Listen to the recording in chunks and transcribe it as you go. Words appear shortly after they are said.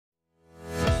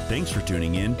Thanks for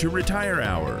tuning in to Retire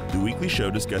Hour, the weekly show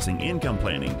discussing income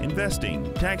planning,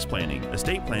 investing, tax planning,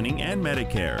 estate planning, and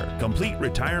Medicare. Complete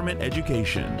retirement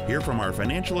education. Hear from our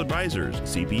financial advisors,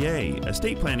 CPA,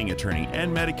 estate planning attorney,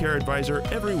 and Medicare advisor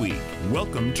every week.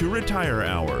 Welcome to Retire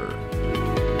Hour.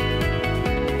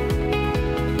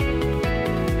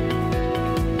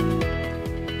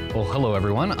 Well, hello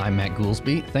everyone. I'm Matt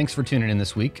Goolsby. Thanks for tuning in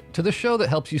this week to the show that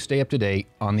helps you stay up to date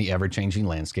on the ever-changing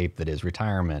landscape that is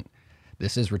retirement.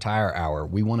 This is Retire Hour.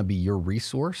 We want to be your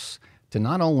resource to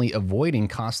not only avoiding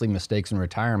costly mistakes in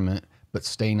retirement, but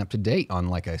staying up to date on,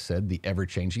 like I said, the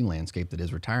ever-changing landscape that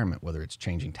is retirement, whether it's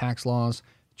changing tax laws,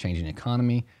 changing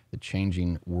economy, the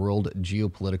changing world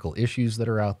geopolitical issues that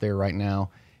are out there right now.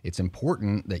 It's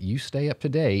important that you stay up to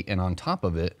date and on top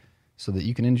of it so that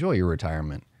you can enjoy your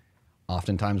retirement.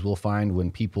 Oftentimes we'll find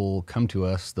when people come to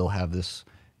us, they'll have this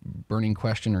burning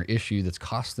question or issue that's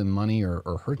cost them money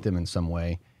or hurt them in some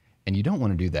way. And you don't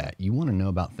want to do that. You want to know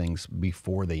about things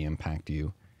before they impact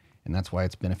you. And that's why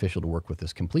it's beneficial to work with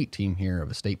this complete team here of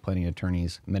estate planning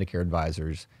attorneys, Medicare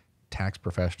advisors, tax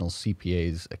professionals,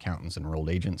 CPAs, accountants,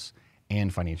 enrolled agents,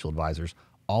 and financial advisors,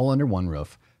 all under one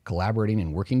roof, collaborating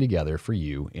and working together for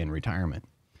you in retirement.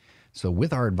 So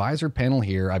with our advisor panel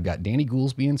here, I've got Danny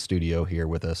Goolsby in studio here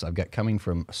with us. I've got coming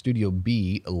from Studio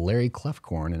B, Larry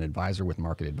Kloefkorn, an advisor with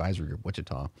Market Advisory Group,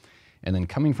 Wichita. And then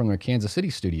coming from their Kansas City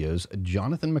studios,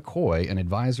 Jonathon McCoy, an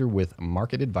advisor with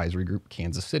Market Advisory Group,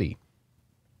 Kansas City.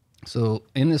 So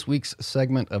in this week's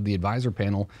segment of the advisor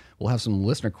panel, we'll have some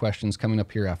listener questions coming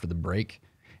up here after the break.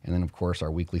 And then, of course, our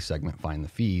weekly segment, Find the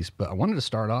Fees. But I wanted to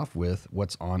start off with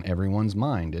what's on everyone's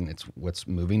mind, and it's what's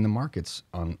moving the markets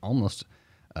on almost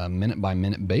a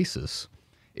minute-by-minute basis.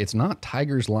 It's not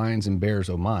tigers, lions, and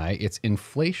bears, oh my. It's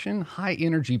inflation, high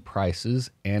energy prices,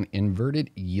 and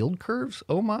inverted yield curves,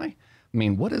 oh my. I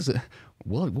mean, what is it?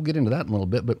 We'll get into that in a little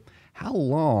bit, but how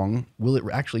long will it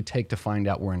actually take to find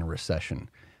out we're in a recession?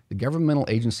 The governmental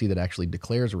agency that actually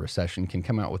declares a recession can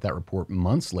come out with that report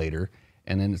months later,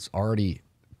 and then it's already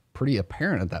pretty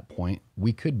apparent at that point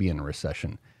we could be in a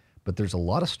recession. But there's a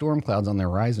lot of storm clouds on the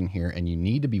horizon here, and you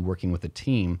need to be working with a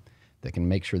team that can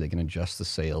make sure they can adjust the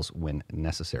sails when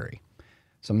necessary.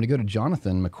 So I'm going to go to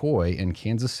Jonathon McCoy in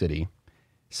Kansas City.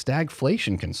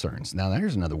 Stagflation concerns. Now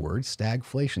there's another word,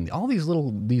 stagflation. All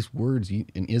these words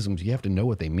and isms, you have to know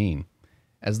what they mean.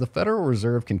 As the Federal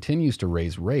Reserve continues to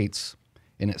raise rates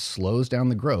and it slows down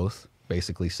the growth,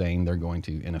 basically saying they're going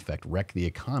to, in effect, wreck the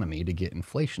economy to get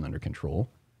inflation under control.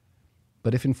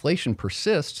 But if inflation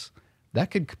persists,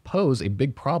 that could pose a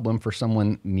big problem for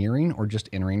someone nearing or just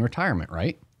entering retirement,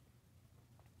 right?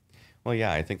 Well,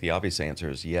 yeah, I think the obvious answer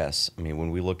is yes. I mean,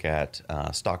 when we look at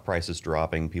stock prices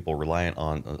dropping, people reliant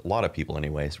on, a lot of people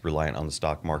anyways, reliant on the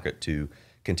stock market to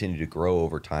continue to grow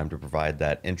over time to provide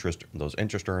that interest, those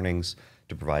interest earnings,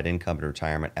 to provide income in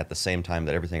retirement at the same time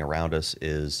that everything around us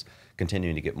is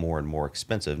continuing to get more and more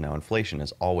expensive. Now, inflation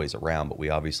is always around, but we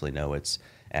obviously know it's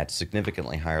at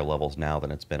significantly higher levels now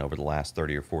than it's been over the last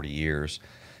 30 or 40 years.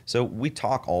 So we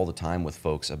talk all the time with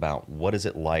folks about what is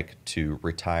it like to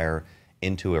retire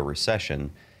into a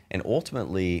recession, and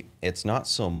ultimately it's not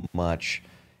so much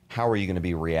how are you going to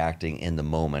be reacting in the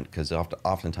moment, because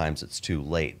oftentimes it's too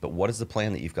late, but what is the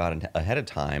plan that you've got ahead of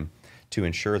time to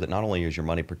ensure that not only is your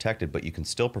money protected, but you can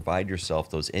still provide yourself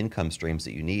those income streams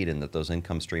that you need, and that those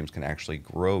income streams can actually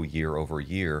grow year over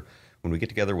year. When we get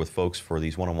together with folks for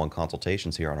these one-on-one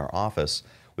consultations here in our office,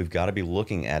 we've got to be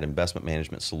looking at investment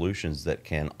management solutions that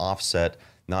can offset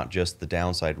not just the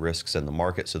downside risks in the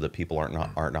market so that people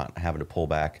are not having to pull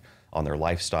back on their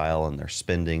lifestyle and their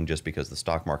spending just because the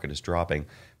stock market is dropping,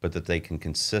 but that they can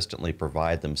consistently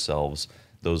provide themselves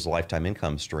those lifetime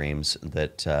income streams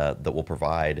that will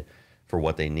provide for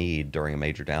what they need during a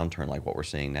major downturn like what we're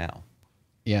seeing now.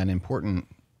 Yeah, an important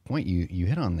point you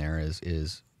hit on there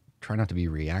is try not to be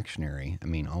reactionary. I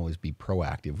mean, always be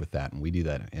proactive with that. And we do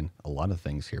that in a lot of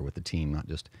things here with the team, not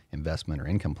just investment or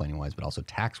income planning wise, but also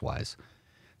tax wise.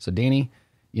 So Danny,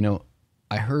 you know,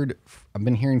 I've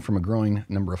been hearing from a growing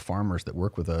number of farmers that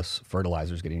work with us,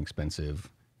 fertilizer is getting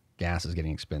expensive, gas is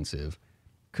getting expensive.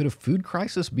 Could a food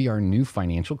crisis be our new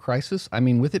financial crisis? I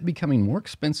mean, with it becoming more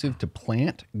expensive to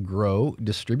plant, grow,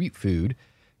 distribute food,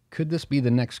 could this be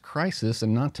the next crisis?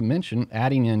 And not to mention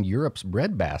adding in Europe's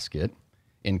breadbasket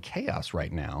in chaos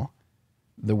right now,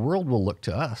 the world will look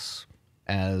to us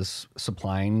as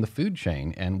supplying the food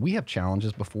chain. And we have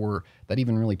challenges before that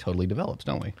even really totally develops,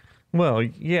 don't we? Well,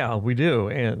 yeah, we do.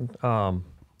 And,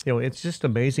 it's just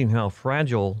amazing how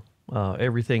fragile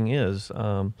everything is.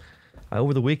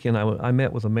 Over the weekend, I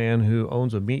met with a man who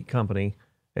owns a meat company,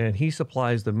 and he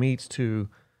supplies the meats to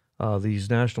these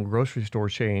national grocery store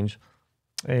chains.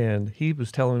 and he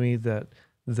was telling me that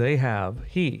they have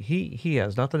he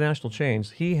has, not the national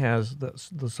chains, he has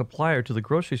the supplier to the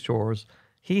grocery stores.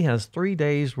 He has 3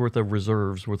 days worth of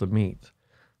reserves worth of meat.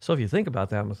 So if you think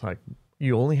about that, it's like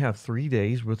you only have 3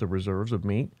 days worth of reserves of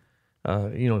meat.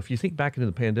 If you think back into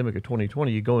the pandemic of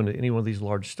 2020, you go into any one of these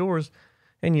large stores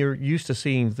and you're used to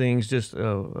seeing things just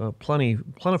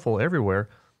plentiful everywhere,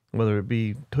 whether it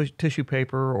be tissue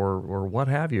paper or what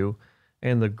have you.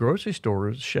 And the grocery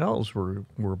store shelves were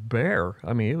bare.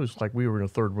 I mean, it was like we were in a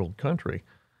third world country.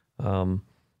 You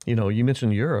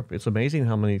mentioned Europe. It's amazing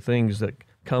how many things that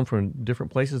come from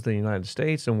different places in the United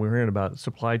States, and we're hearing about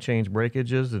supply chains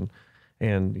breakages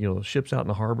and ships out in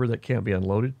the harbor that can't be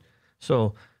unloaded.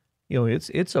 So,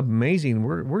 it's amazing.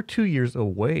 We're 2 years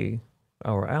away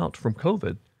or out from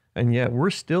COVID, and yet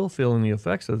we're still feeling the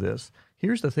effects of this.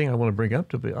 Here's the thing I want to bring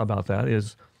up about that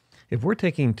is, if we're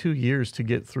taking 2 years to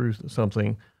get through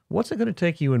something, what's it going to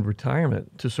take you in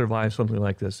retirement to survive something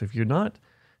like this? If you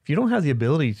don't have the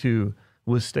ability to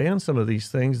withstand some of these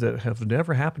things that have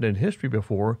never happened in history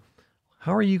before,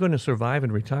 how are you going to survive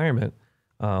in retirement?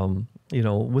 When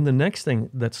the next thing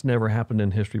that's never happened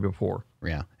in history before.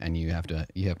 Yeah, and you have to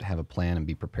have a plan and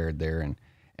be prepared there.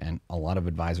 And a lot of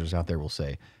advisors out there will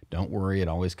say, "Don't worry, it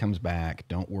always comes back.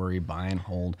 Don't worry, buy and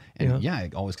hold." And yeah,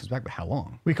 it always comes back, but how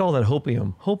long? We call that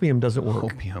hopium. Hopium doesn't work.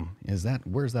 Hopium,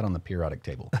 where's that on the periodic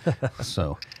table?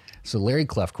 So Larry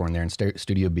Kloefkorn there in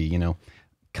Studio B,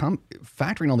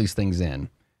 factoring all these things in.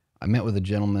 I met with a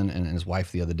gentleman and his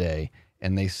wife the other day,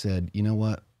 and they said, "You know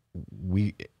what?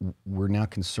 We're now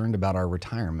concerned about our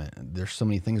retirement. There's so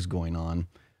many things going on.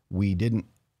 We didn't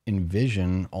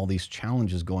envision all these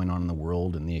challenges going on in the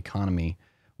world and the economy.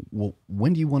 Well,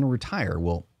 when do you want to retire?"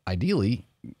 Well, ideally,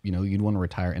 you'd want to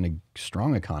retire in a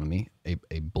strong economy,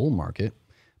 a bull market.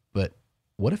 But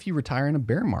what if you retire in a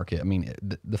bear market? I mean,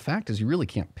 the fact is you really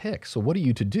can't pick. So what are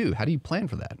you to do? How do you plan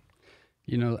for that?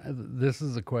 This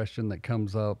is a question that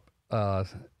comes up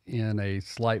in a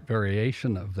slight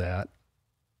variation of that.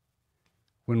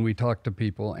 When we talk to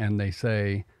people and they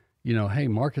say, hey,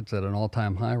 market's at an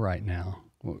all-time high right now.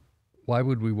 Why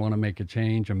would we want to make a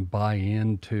change and buy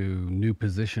into new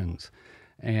positions?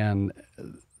 And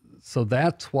so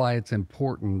that's why it's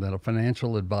important that a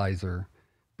financial advisor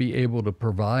be able to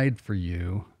provide for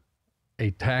you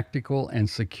a tactical and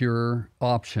secure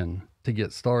option to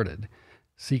get started.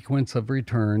 Sequence of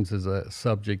returns is a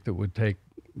subject that would take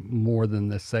more than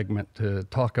this segment to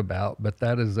talk about, but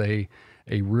that is a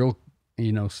real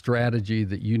strategy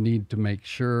that you need to make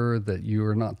sure that you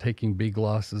are not taking big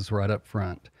losses right up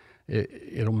front.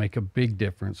 It'll make a big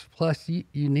difference. Plus, you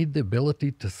need the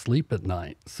ability to sleep at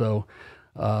night. So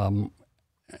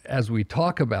as we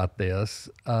talk about this,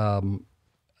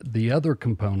 the other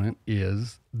component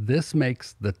is this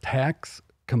makes the tax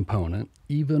component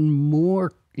even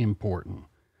more important.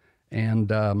 And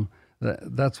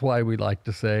that's why we like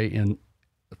to say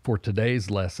for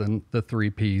today's lesson, the 3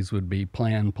 Ps would be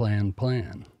plan, plan,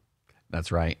 plan.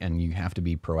 That's right. And you have to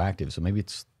be proactive. So maybe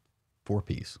it's 4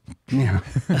 Ps. Yeah.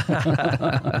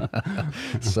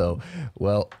 So,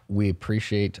 well, we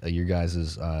appreciate your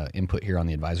guys' input here on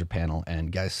the advisor panel.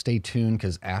 And guys, stay tuned,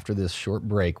 because after this short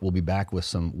break, we'll be back with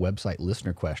some website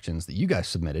listener questions that you guys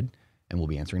submitted, and we'll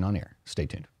be answering on air. Stay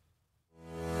tuned.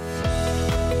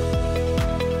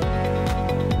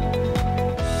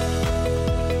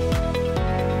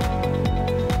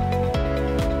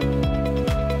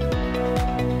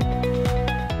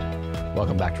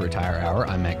 Welcome back to Retire Hour.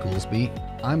 I'm Matt Goolsby.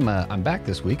 I'm back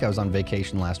this week. I was on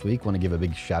vacation last week. Want to give a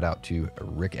big shout out to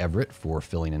Rick Everett for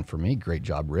filling in for me. Great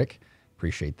job, Rick.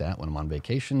 Appreciate that. When I'm on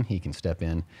vacation, he can step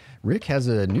in. Rick has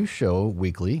a new show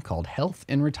weekly called Health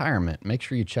in Retirement. Make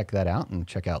sure you check that out and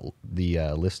check out the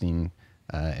listening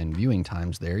and viewing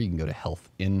times there. You can go to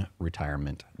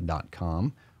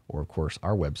healthinretirement.com, or of course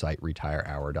our website,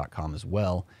 retirehour.com as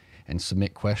well, and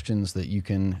submit questions that you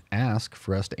can ask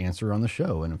for us to answer on the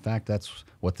show. And in fact, that's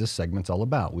what this segment's all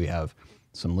about. We have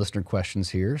some listener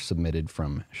questions here submitted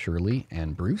from Shirley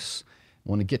and Bruce. I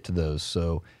want to get to those.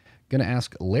 So going to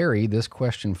ask Larry this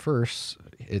question first.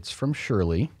 It's from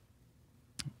Shirley.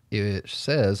 It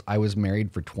says, I was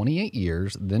married for 28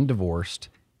 years, then divorced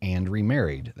and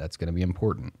remarried. That's going to be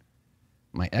important.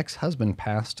 My ex-husband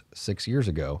passed 6 years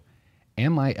ago.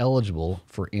 Am I eligible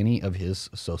for any of his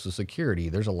Social Security?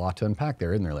 There's a lot to unpack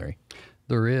there, isn't there, Larry?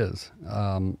 There is.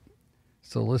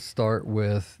 So let's start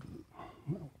with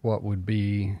what would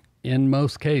be, in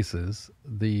most cases,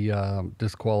 the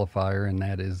disqualifier, and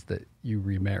that is that you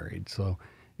remarried. So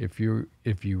if you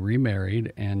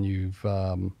remarried and you've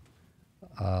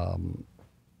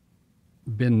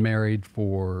been married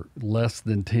for less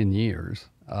than 10 years,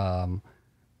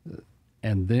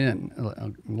 And then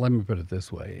let me put it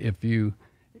this way. If you,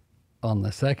 on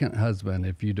the second husband,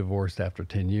 if you divorced after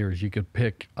 10 years, you could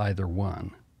pick either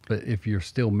one. But if you're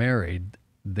still married,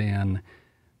 then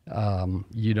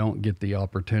you don't get the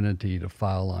opportunity to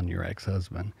file on your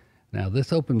ex-husband. Now,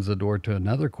 this opens the door to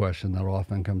another question that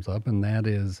often comes up, and that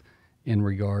is in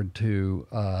regard to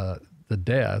the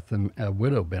death and a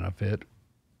widow benefit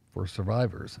for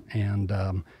survivors. And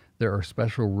there are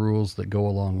special rules that go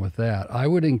along with that. I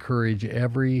would encourage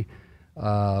every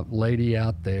lady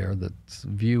out there that's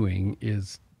viewing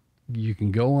is you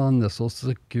can go on the Social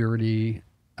Security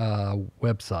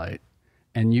website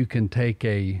and you can take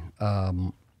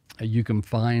you can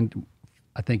find,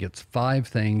 I think it's 5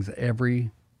 things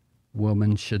every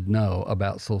woman should know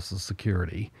about Social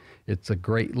Security. It's a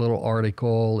great little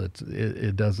article.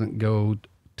 It doesn't go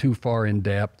too far in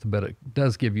depth, but it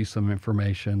does give you some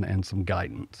information and some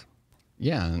guidance.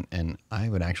 Yeah, and I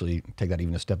would actually take that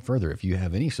even a step further. If you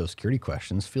have any Social Security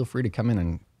questions, feel free to come in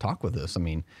and talk with us. I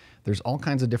mean, there's all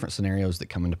kinds of different scenarios that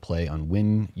come into play on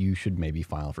when you should maybe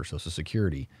file for Social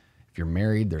Security. If you're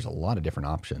married, there's a lot of different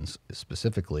options,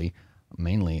 specifically,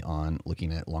 mainly on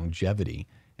looking at longevity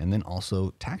and then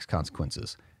also tax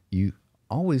consequences. You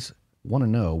always want to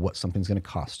know what something's going to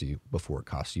cost you before it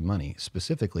costs you money,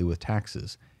 specifically with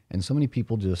taxes. And so many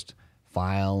people just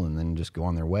file and then just go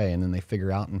on their way, and then they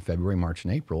figure out in February, March,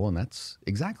 and April, and that's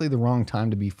exactly the wrong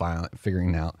time to be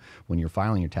figuring out when you're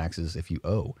filing your taxes if you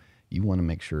owe. You want to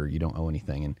make sure you don't owe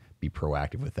anything and be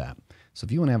proactive with that. So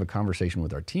if you want to have a conversation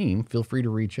with our team, feel free to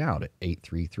reach out at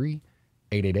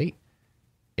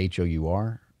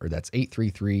 833-888-HOUR, or that's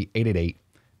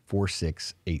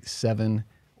 833-888-4687,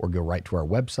 or go right to our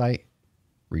website,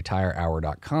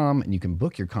 retirehour.com, and you can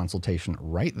book your consultation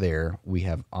right there. We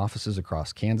have offices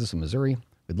across Kansas and Missouri.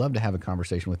 We'd love to have a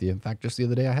conversation with you. In fact, just the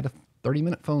other day, I had a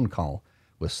 30-minute phone call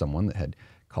with someone that had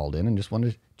called in and just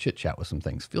wanted to chit-chat with some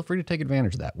things. Feel free to take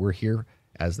advantage of that. We're here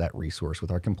as that resource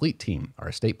with our complete team, our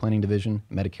estate planning division,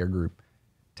 Medicare group,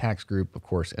 tax group, of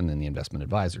course, and then the investment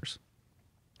advisors.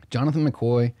 Jonathon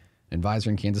McCoy, advisor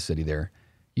in Kansas City there,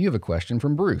 you have a question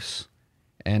from Bruce.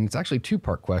 And it's actually a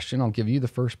 2-part question. I'll give you the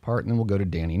first part, and then we'll go to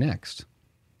Danny next.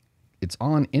 It's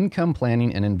on income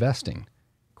planning and investing.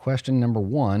 Question number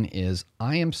 1 is,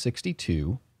 I am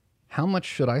 62. How much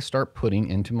should I start putting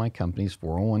into my company's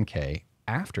 401k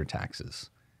after taxes?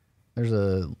 There's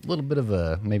a little bit of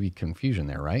a maybe confusion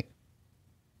there, right?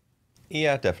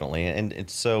 Yeah, definitely. And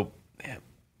it's so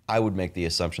I would make the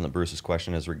assumption that Bruce's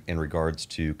question is in regards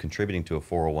to contributing to a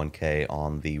 401k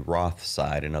on the Roth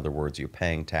side. In other words, you're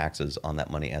paying taxes on that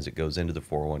money as it goes into the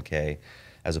 401k,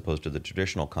 as opposed to the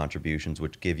traditional contributions,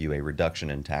 which give you a reduction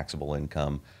in taxable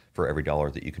income for every dollar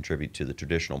that you contribute to the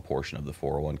traditional portion of the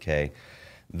 401k.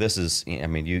 This is, I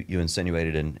mean, you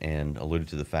insinuated and alluded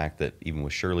to the fact that even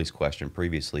with Shirley's question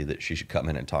previously, that she should come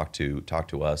in and talk to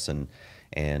us and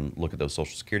look at those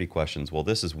Social Security questions. Well,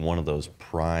 this is one of those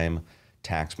prime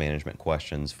tax management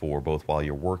questions for both while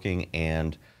you're working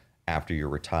and after you're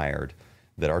retired,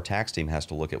 that our tax team has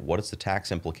to look at what is the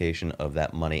tax implication of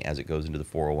that money as it goes into the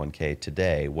 401k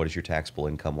today. What is your taxable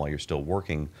income while you're still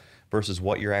working versus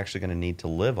what you're actually going to need to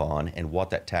live on, and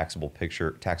what that taxable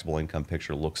income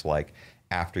picture looks like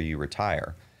after you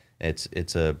retire.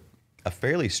 It's a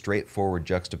fairly straightforward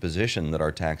juxtaposition that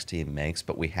our tax team makes,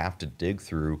 but we have to dig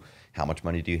through how much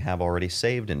money do you have already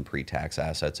saved in pre-tax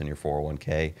assets in your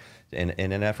 401k in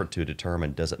an effort to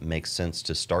determine, does it make sense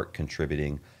to start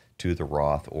contributing to the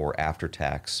Roth or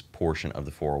after-tax portion of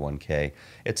the 401k.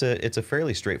 It's a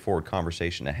fairly straightforward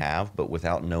conversation to have, but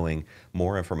without knowing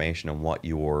more information on what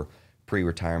your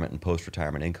pre-retirement and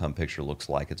post-retirement income picture looks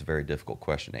like, it's a very difficult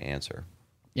question to answer.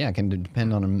 Yeah, it can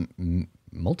depend on a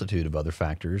multitude of other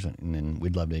factors, and then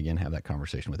we'd love to, again, have that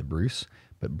conversation with Bruce.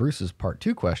 But Bruce's part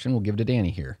 2 question we'll give to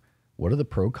Danny here. What are the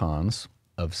pro-cons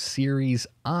of Series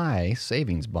I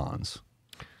savings bonds?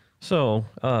 So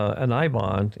an I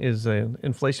bond is an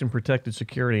inflation-protected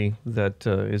security that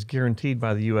is guaranteed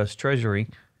by the U.S. Treasury,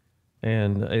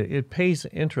 and it pays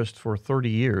interest for 30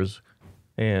 years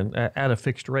and at a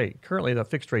fixed rate. Currently, that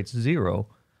fixed rate's 0,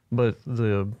 but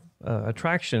the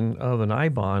attraction of an I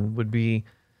bond would be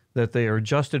that they are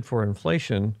adjusted for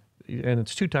inflation, and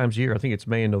it's 2 times a year. I think it's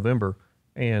May and November,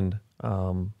 and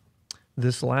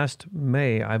this last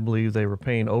May, I believe they were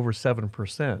paying over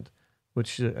 7%,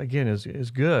 which again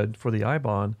is good for the I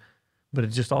bond, but it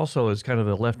just also is kind of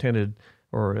a left-handed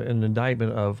or an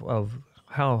indictment of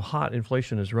how hot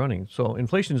inflation is running. So I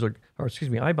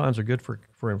bonds are good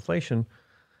for inflation,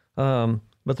 but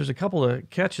there's a couple of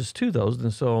catches to those,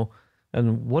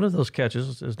 and one of those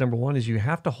catches is number 1 is you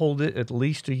have to hold it at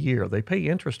least a year. They pay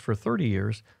interest for 30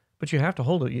 years, but you have to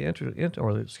hold it. You have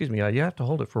to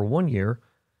hold it for 1 year,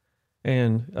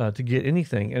 and to get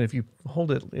anything. And if you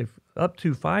hold it up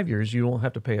to 5 years, you won't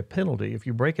have to pay a penalty. If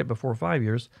you break it before 5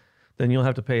 years, then you'll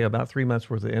have to pay about 3 months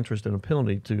worth of interest and a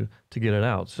penalty to get it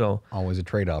out. So always a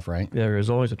trade-off, right? There is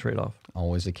always a trade-off.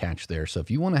 Always a catch there. So if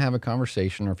you want to have a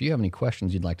conversation or if you have any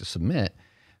questions you'd like to submit,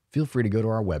 feel free to go to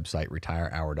our website,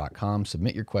 retirehour.com,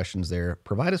 submit your questions there.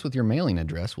 Provide us with your mailing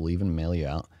address. We'll even mail you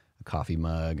out a coffee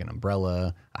mug, an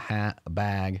umbrella, a hat, a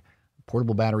bag, a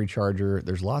portable battery charger.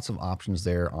 There's lots of options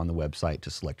there on the website to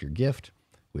select your gift.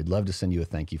 We'd love to send you a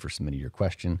thank you for submitting your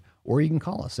question, or you can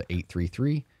call us at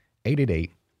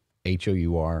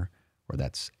 833-888-HOUR, or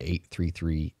that's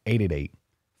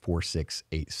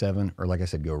 833-888-4687. Or like I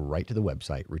said, go right to the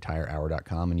website,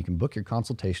 retirehour.com, and you can book your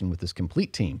consultation with this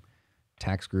complete team: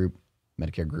 tax group,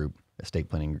 Medicare group, estate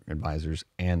planning advisors,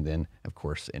 and then, of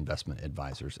course, investment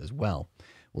advisors as well.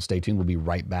 Well, stay tuned. We'll be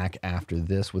right back after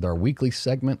this with our weekly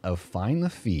segment of Find the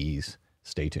Fees.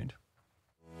 Stay tuned.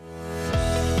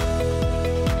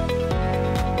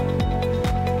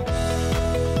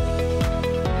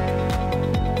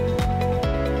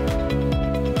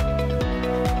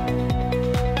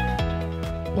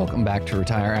 Welcome back to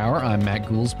Retire Hour. I'm Matt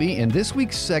Goolsby. In this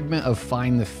week's segment of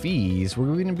Find the Fees, we're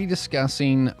going to be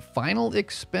discussing final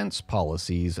expense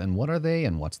policies and what are they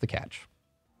and what's the catch.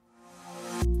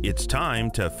 It's time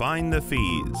to find the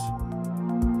fees.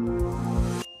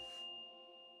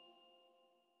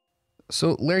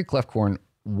 So, Larry Kloefkorn,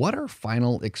 what are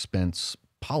final expense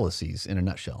policies in a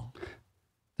nutshell?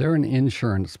 They're an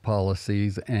insurance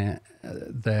policies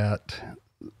that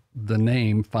the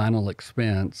name final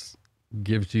expense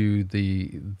gives you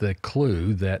the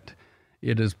clue that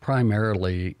it is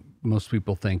primarily, most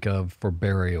people think of for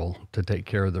burial to take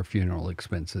care of their funeral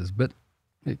expenses, but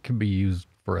it can be used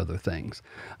for other things.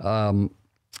 One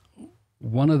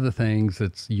of the things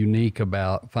that's unique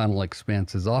about final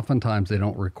expense is oftentimes they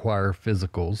don't require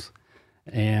physicals,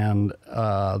 and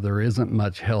there isn't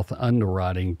much health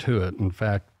underwriting to it. In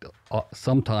fact,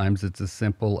 sometimes it's as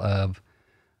simple of,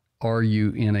 are you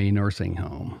in a nursing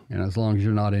home? And as long as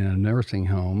you're not in a nursing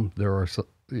home,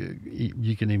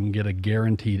 you can even get a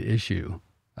guaranteed issue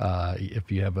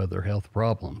if you have other health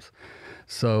problems.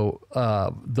 So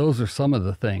those are some of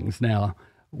the things. Now,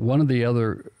 one of the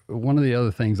other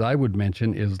things I would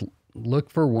mention is look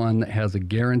for one that has a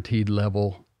guaranteed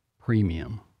level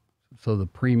premium, so the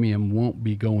premium won't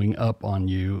be going up on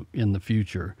you in the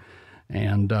future.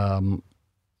 And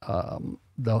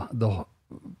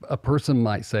a person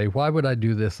might say, why would I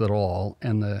do this at all?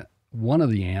 And one of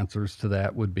the answers to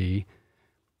that would be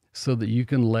so that you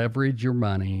can leverage your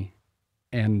money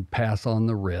and pass on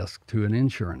the risk to an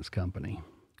insurance company.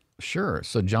 Sure.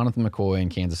 So Jonathon McCoy in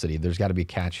Kansas City, there's got to be a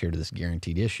catch here to this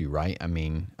guaranteed issue, right? I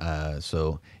mean,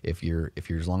 so if you're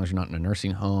as long as you're not in a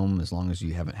nursing home, as long as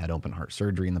you haven't had open heart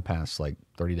surgery in the past like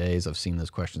 30 days, I've seen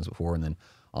those questions before, and then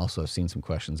also I've seen some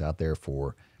questions out there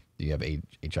for, do you have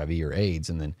HIV or AIDS?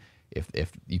 And then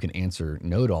if you can answer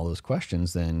no to all those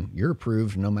questions, then you're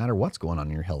approved no matter what's going on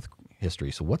in your health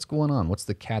history. So what's going on? What's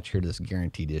the catch here to this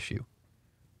guaranteed issue?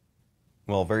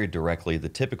 Well, very directly, the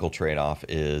typical trade-off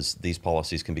is these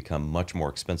policies can become much more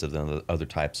expensive than the other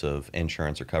types of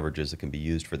insurance or coverages that can be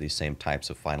used for these same types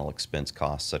of final expense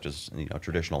costs, such as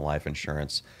traditional life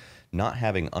insurance. Not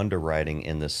having underwriting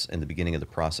in the beginning of the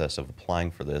process of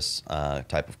applying for this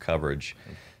type of coverage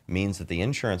means that the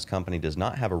insurance company does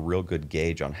not have a real good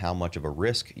gauge on how much of a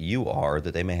risk you are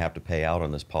that they may have to pay out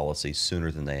on this policy sooner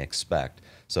than they expect.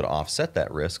 So to offset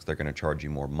that risk, they're going to charge you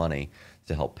more money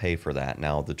to help pay for that.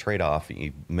 Now, the trade-off,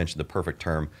 you mentioned the perfect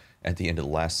term at the end of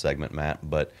the last segment, Matt,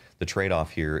 but the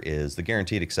trade-off here is the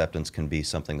guaranteed acceptance can be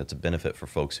something that's a benefit for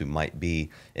folks who might be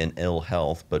in ill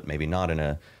health, but maybe not in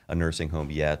a nursing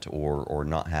home yet, or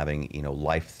not having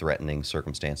life-threatening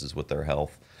circumstances with their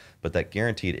health. But that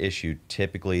guaranteed issue,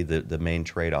 typically the main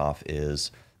trade-off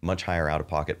is much higher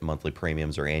out-of-pocket monthly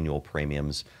premiums or annual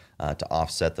premiums to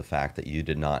offset the fact that you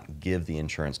did not give the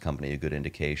insurance company a good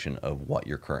indication of what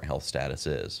your current health status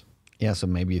is. Yeah, so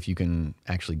maybe if you can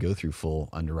actually go through full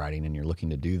underwriting and you're looking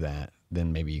to do that,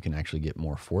 then maybe you can actually get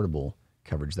more affordable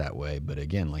coverage that way. But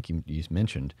again, like you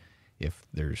mentioned, if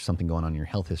there's something going on in your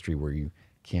health history where you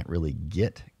can't really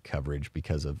get coverage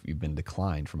because of you've been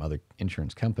declined from other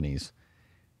insurance companies,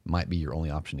 might be your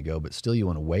only option to go. But still, you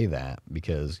want to weigh that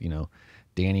because,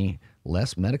 Danny,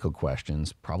 less medical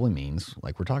questions probably means,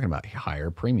 like we're talking about,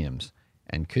 higher premiums.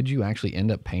 And could you actually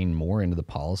end up paying more into the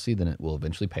policy than it will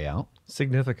eventually pay out?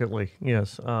 Significantly,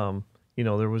 yes.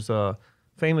 There was a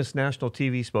famous national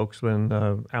TV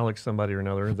spokesman, Alex somebody or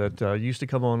another, that used to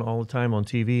come on all the time on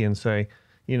TV and say,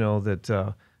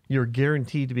 that you're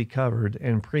guaranteed to be covered,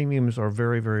 and premiums are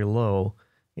very, very low,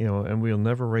 and we'll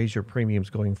never raise your premiums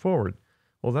going forward.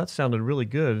 Well, that sounded really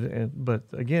good, but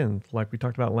again, like we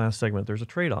talked about last segment, there's a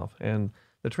trade-off, and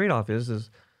the trade-off is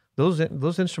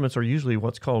those instruments are usually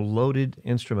what's called loaded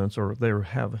instruments, or they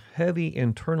have heavy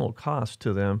internal costs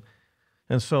to them.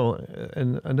 And so,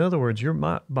 in other words, you're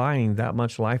not buying that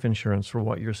much life insurance for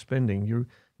what you're spending. You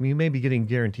may be getting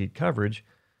guaranteed coverage,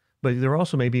 but there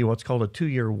also may be what's called a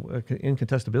 2-year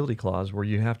incontestability clause where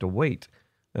you have to wait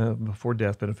before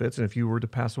death benefits. And if you were to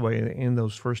pass away in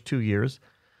those first 2 years,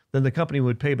 then the company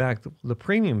would pay back the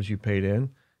premiums you paid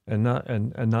in and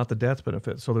not the death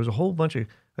benefits. So there's a whole bunch of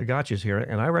gotchas here.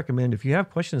 And I recommend, if you have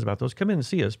questions about those, come in and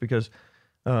see us, because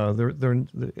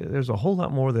there's a whole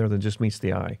lot more there than just meets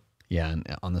the eye. Yeah,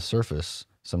 and on the surface,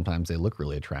 sometimes they look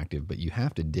really attractive, but you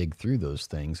have to dig through those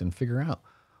things and figure out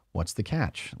what's the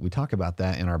catch. We talk about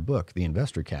that in our book, The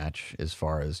Investor Catch, as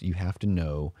far as you have to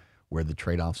know where the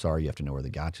trade-offs are. You have to know where the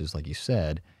gotchas, like you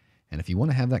said. And if you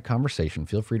want to have that conversation,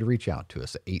 feel free to reach out to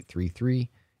us at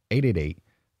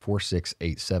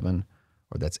 833-888-4687,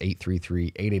 or that's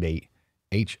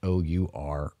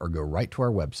 833-888-HOUR, or go right to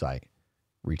our website,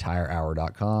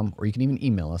 retirehour.com, or you can even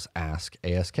email us,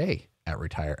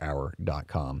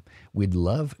 askask@retirehour.com. We'd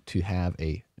love to have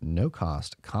a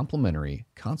no-cost complimentary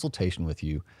consultation with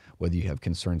you, whether you have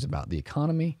concerns about the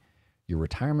economy, your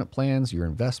retirement plans, your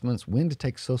investments, when to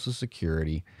take Social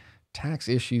Security, tax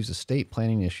issues, estate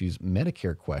planning issues,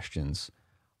 Medicare questions,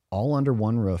 all under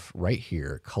one roof right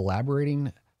here,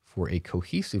 collaborating for a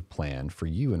cohesive plan for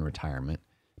you in retirement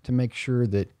to make sure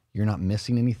that you're not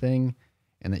missing anything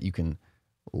and that you can,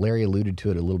 Larry alluded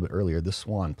to it a little bit earlier, the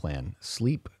SWAN plan,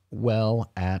 sleep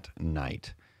well at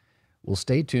night. Well,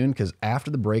 stay tuned, because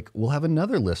after the break, we'll have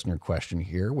another listener question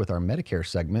here with our Medicare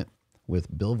segment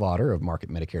with Bill Vawter of Market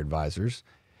Medicare Advisors.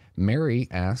 Mary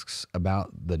asks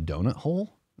about the Doughnut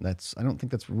Hole. I don't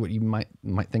think that's what you might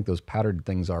think those powdered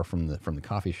things are from the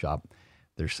coffee shop.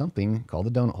 There's something called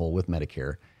the Doughnut Hole with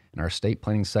Medicare. In our estate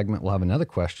planning segment, we'll have another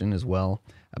question as well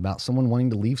about someone wanting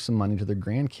to leave some money to their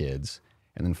grandkids.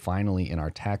 And then finally, in our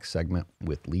tax segment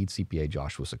with lead CPA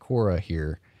Joshua Cicora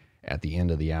here at the end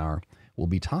of the hour, we'll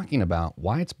be talking about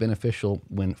why it's beneficial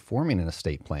when forming an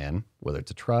estate plan, whether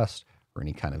it's a trust or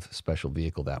any kind of special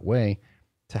vehicle that way,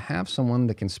 to have someone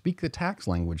that can speak the tax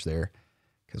language there,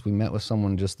 because we met with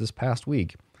someone just this past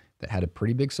week that had a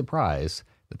pretty big surprise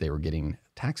that they were getting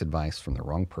tax advice from the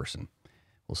wrong person.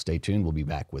 Well, stay tuned. We'll be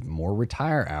back with more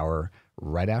Retire Hour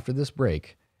right after this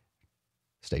break.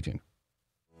 Stay tuned.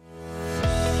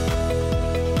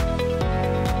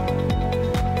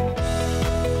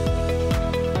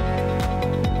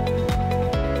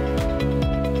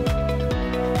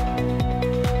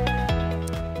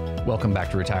 Welcome back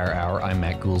to Retire Hour. I'm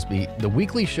Matt Goolsby, the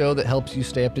weekly show that helps you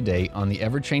stay up to date on the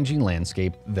ever-changing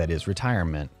landscape that is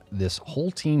retirement. This whole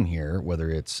team here, whether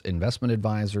it's investment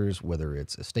advisors, whether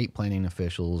it's estate planning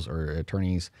officials or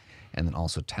attorneys, and then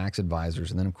also tax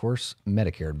advisors, and then, of course,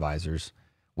 Medicare advisors,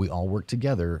 we all work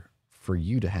together for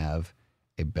you to have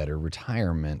a better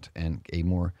retirement and a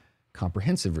more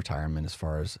comprehensive retirement as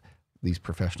far as these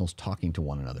professionals talking to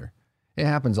one another. It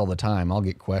happens all the time. I'll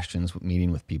get questions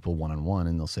meeting with people one-on-one,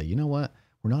 and they'll say, you know what,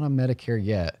 we're not on Medicare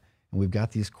yet, and we've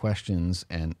got these questions,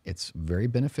 and it's very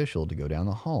beneficial to go down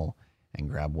the hall and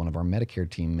grab one of our Medicare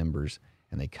team members,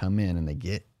 and they come in and they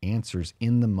get answers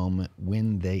in the moment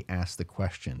when they ask the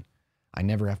question. I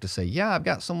never have to say, yeah, I've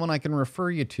got someone I can refer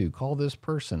you to. Call this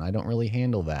person. I don't really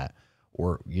handle that.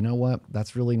 Or, you know what,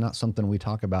 that's really not something we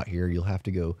talk about here. You'll have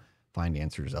to go find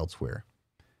answers elsewhere.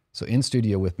 So in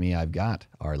studio with me, I've got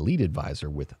our lead advisor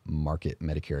with Market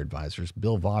Medicare Advisors,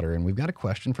 Bill Vawter, and we've got a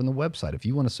question from the website. If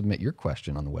you want to submit your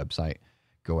question on the website,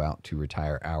 go out to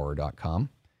retirehour.com.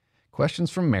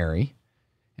 Questions from Mary,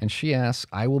 and she asks,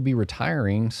 I will be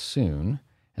retiring soon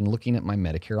and looking at my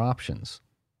Medicare options.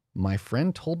 My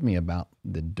friend told me about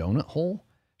the Doughnut Hole.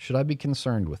 Should I be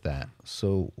concerned with that?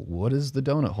 So what is the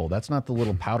Doughnut Hole? That's not the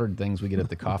little powdered things we get at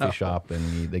the coffee shop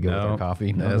and they go with our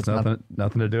coffee. No, it has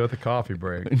nothing to do with the coffee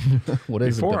break. What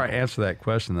is Before I answer that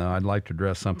question, though, I'd like to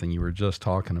address something you were just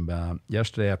talking about.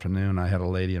 Yesterday afternoon, I had a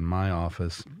lady in my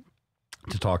office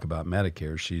to talk about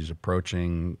Medicare. She's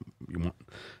approaching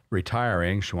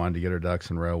retiring. She wanted to get her ducks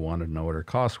in a row, wanted to know what her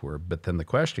costs were. But then the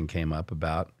question came up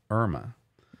about IRMA.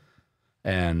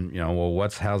 And, well,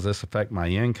 how's this affect my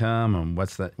income, and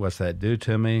what's that do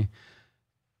to me?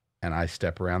 And I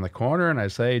step around the corner and I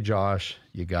say, Josh,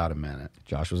 you got a minute.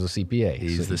 Josh was a CPA.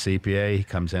 He's the CPA. He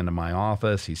comes into my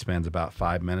office. He spends about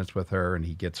 5 minutes with her, and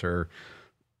he gets her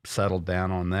settled down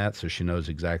on that so she knows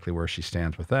exactly where she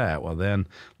stands with that. Well, then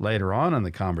later on in the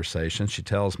conversation, she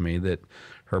tells me that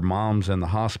her mom's in the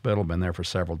hospital, been there for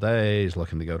several days,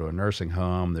 looking to go to a nursing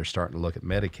home. They're starting to look at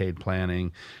Medicaid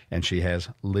planning, and she has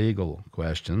legal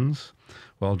questions.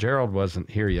 Well, Gerald wasn't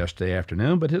here yesterday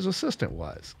afternoon, but his assistant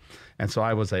was. And so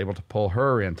I was able to pull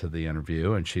her into the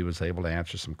interview, and she was able to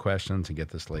answer some questions and get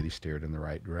this lady steered in the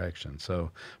right direction.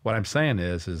 So what I'm saying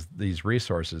is these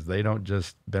resources, they don't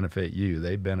just benefit you,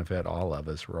 they benefit all of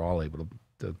us. We're all able to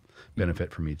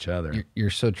benefit from each other.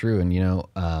 You're so true. And,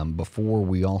 before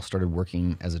we all started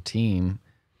working as a team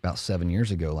about 7 years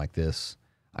ago like this,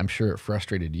 I'm sure it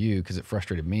frustrated you because it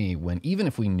frustrated me when even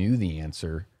if we knew the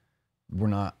answer, we're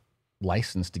not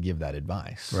licensed to give that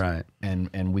advice. Right.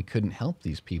 And we couldn't help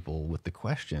these people with the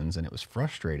questions, and it was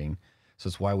frustrating. So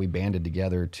it's why we banded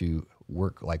together to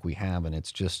work like we have. And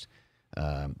it's just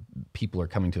people are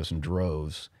coming to us in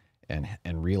droves and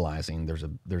realizing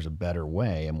there's a better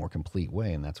way, a more complete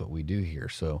way, and that's what we do here.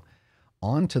 So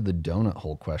on to the donut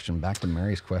hole question, back to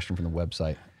Mary's question from the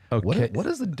website. Okay. What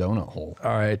is the donut hole?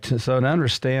 All right. So to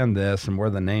understand this and where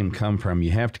the name come from,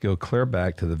 you have to go clear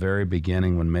back to the very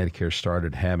beginning when Medicare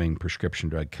started having prescription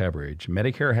drug coverage.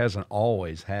 Medicare hasn't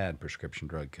always had prescription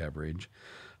drug coverage.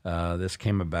 This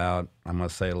came about, I'm going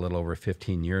to say, a little over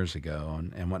 15 years ago.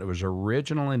 And when it was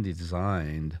originally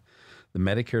designed, the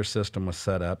Medicare system was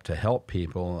set up to help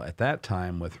people at that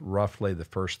time with roughly the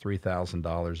first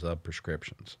 $3,000 of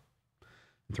prescriptions.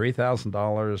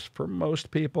 $3,000 for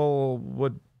most people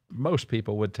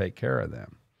would take care of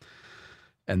them.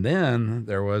 And then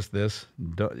there was this,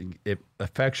 it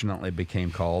affectionately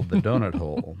became called the Doughnut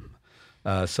Hole.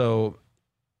 So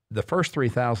the first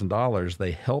 $3,000,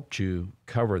 they helped you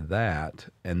cover that.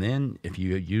 And then if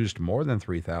you used more than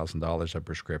 $3,000 of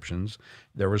prescriptions,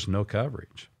 there was no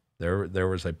coverage. There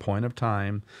was a point of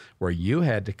time where you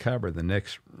had to cover the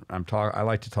next, I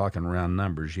like to talk in round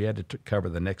numbers, you had to cover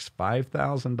the next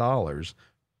 $5,000,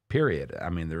 period.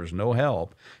 I mean, there was no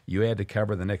help. You had to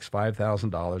cover the next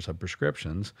 $5,000 of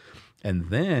prescriptions, and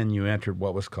then you entered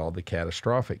what was called the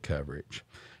catastrophic coverage.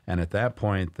 And at that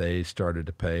point, they started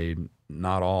to pay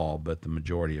not all, but the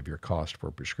majority of your cost for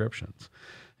prescriptions.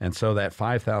 And so that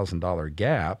 $5,000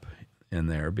 gap in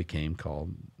there became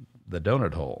called the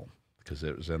Doughnut Hole, because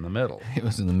it was in the middle. It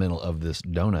was in the middle of this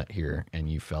donut here, and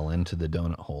you fell into the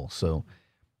donut hole. So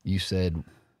you said,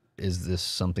 is this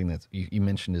something that you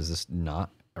mentioned, is this not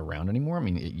around anymore? I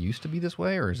mean, it used to be this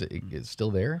way, or is it's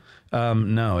still there?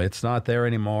 No, it's not there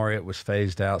anymore. It was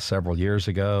phased out several years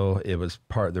ago. There was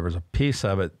a piece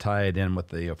of it tied in with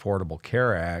the Affordable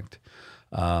Care Act.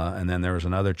 And then there was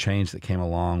another change that came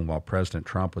along while President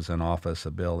Trump was in office,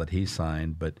 a bill that he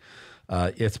signed. But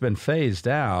it's been phased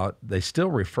out. They still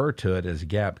refer to it as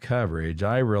gap coverage.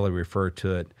 I really refer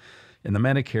to it in the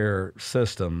Medicare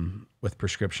system with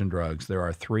prescription drugs. There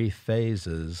are 3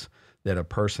 phases that a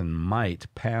person might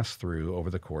pass through over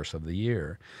the course of the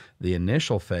year. The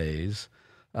initial phase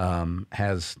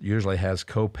usually has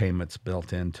co-payments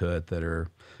built into it that are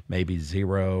maybe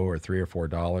 $0 or $3 or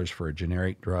 $4 for a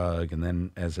generic drug, and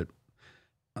then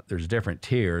there's different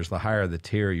tiers. The higher the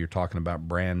tier, you're talking about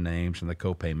brand names, and the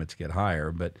co-payments get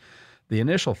higher. But the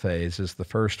initial phase is the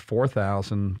first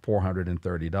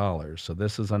 $4,430. So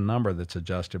this is a number that's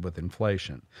adjusted with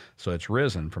inflation. So it's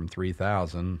risen from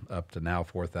 $3,000 up to now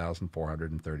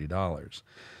 $4,430.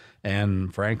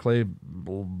 And frankly,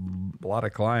 a lot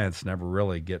of clients never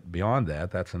really get beyond that.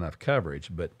 That's enough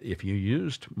coverage. But if you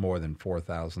used more than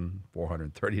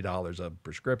 $4,430 of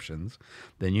prescriptions,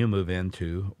 then you move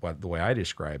into the way I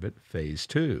describe it, phase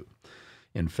 2.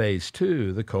 In phase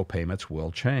 2, the co-payments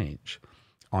will change.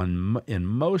 In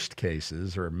most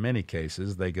cases, or many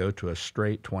cases, they go to a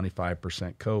straight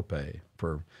 25% copay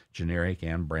for generic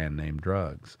and brand name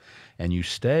drugs. And you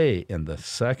stay in the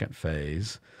second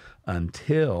phase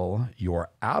until your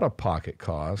out-of-pocket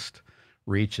cost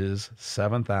reaches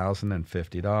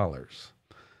 $7,050.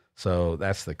 So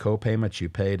that's the copayments you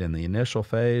paid in the initial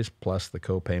phase plus the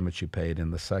copayments you paid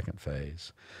in the second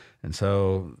phase. And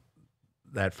so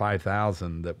that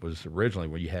 $5,000 that was originally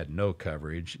where you had no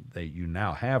coverage, you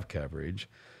now have coverage,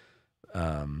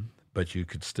 but you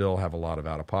could still have a lot of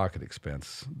out-of-pocket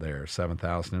expense there,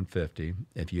 $7,050.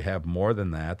 If you have more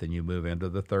than that, then you move into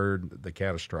the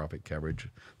catastrophic coverage,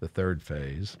 the third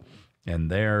phase, and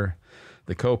there,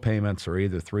 the co-payments are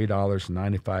either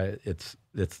 $3.95.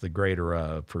 It's the greater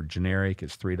of. For generic,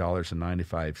 it's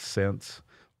 $3.95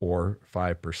 or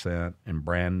 5%, and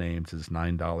brand names is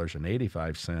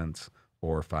 $9.85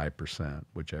 or 5%,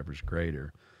 whichever's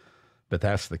greater. But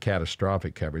that's the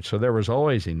catastrophic coverage. So there was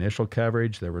always initial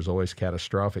coverage, there was always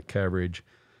catastrophic coverage,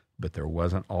 but there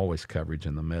wasn't always coverage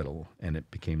in the middle, and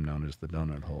it became known as the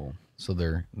Doughnut Hole. So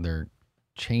they're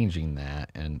changing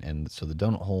that, and so the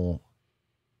Doughnut Hole,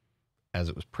 as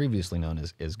it was previously known,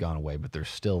 is gone away, but there's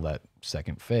still that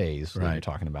second phase that you're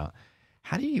talking about.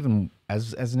 How do you even,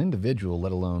 as an individual,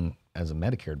 let alone as a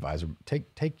Medicare advisor,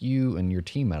 take you and your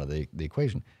team out of the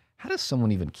equation? How does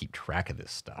someone even keep track of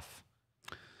this stuff?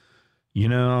 You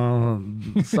know,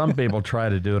 some people try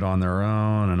to do it on their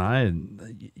own,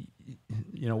 and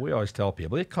we always tell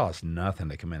people it costs nothing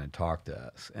to come in and talk to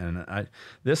us. And I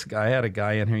had a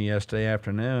guy in here yesterday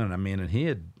afternoon. I mean, and he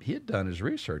had done his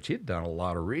research. He had done a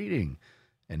lot of reading,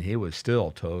 and he was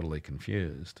still totally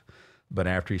confused. But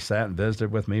after he sat and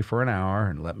visited with me for an hour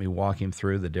and let me walk him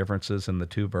through the differences in the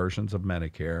two versions of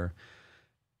Medicare,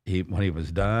 when he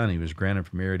was done, he was grinning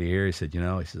from ear to ear. He said,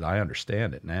 I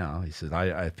understand it now. He said,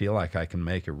 I feel like I can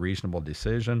make a reasonable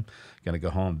decision. Going to go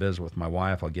home and visit with my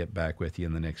wife. I'll get back with you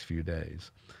in the next few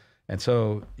days. And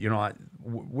so,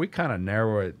 we kind of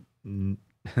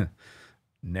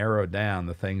narrow down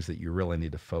the things that you really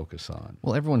need to focus on.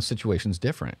 Well, everyone's situation's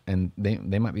different, and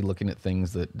they might be looking at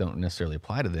things that don't necessarily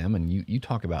apply to them, and you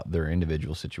talk about their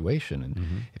individual situation.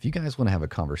 And if you guys want to have a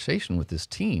conversation with this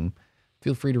team,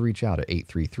 feel free to reach out at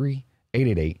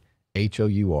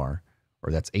 833-888-HOUR,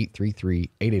 or that's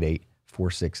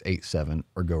 833-888-4687,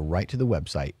 or go right to the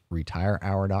website,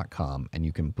 retirehour.com, and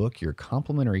you can book your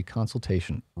complimentary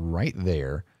consultation right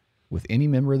there with any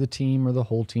member of the team or the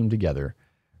whole team together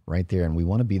right there. And we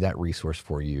want to be that resource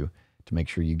for you to make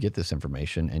sure you get this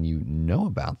information and you know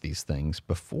about these things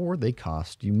before they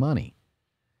cost you money.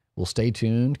 Well, stay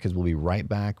tuned, because we'll be right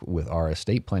back with our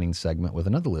estate planning segment with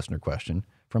another listener question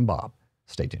from Bob.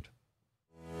 Stay tuned.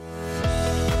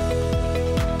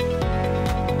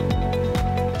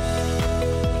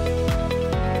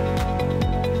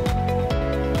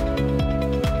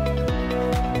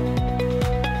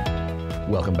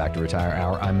 Welcome back to Retire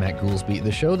Hour. I'm Matt Goolsby,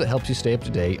 the show that helps you stay up to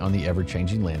date on the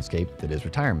ever-changing landscape that is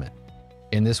retirement.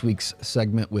 In this week's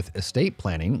segment with estate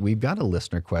planning, we've got a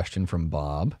listener question from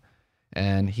Bob,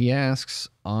 and he asks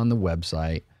on the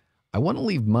website, I want to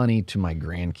leave money to my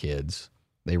grandkids.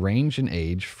 They range in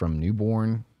age from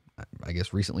newborn, I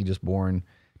guess recently just born,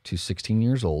 to 16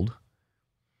 years old.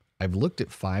 I've looked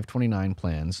at 529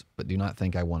 plans, but do not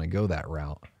think I want to go that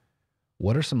route.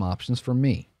 What are some options for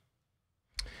me?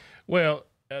 Well,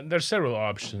 there's several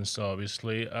options,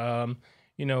 obviously.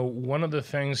 One of the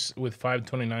things with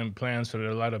 529 plans that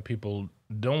a lot of people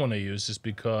don't want to use is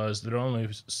because they're only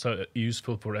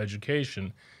useful for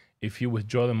education. If you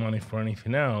withdraw the money for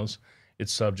anything else,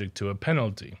 it's subject to a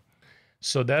penalty.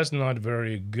 So that's not a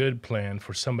very good plan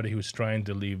for somebody who's trying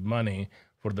to leave money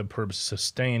for the purpose of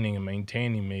sustaining and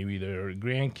maintaining maybe their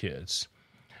grandkids.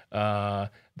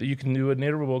 You can do an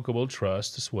irrevocable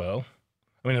trust as well.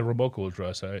 I mean, a revocable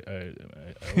trust. I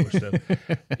overstepped.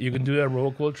 You can do a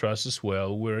revocable trust as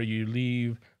well, where you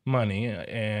leave money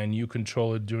and you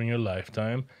control it during your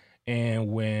lifetime. And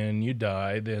when you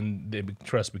die, then the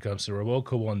trust becomes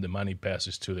irrevocable and the money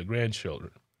passes to the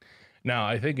grandchildren. Now,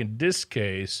 I think in this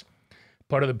case,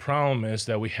 part of the problem is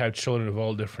that we have children of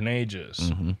all different ages.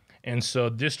 Mm-hmm. And so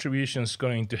distribution is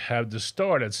going to have to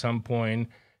start at some point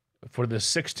for the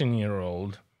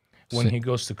 16-year-old when he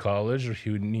goes to college, or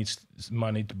he needs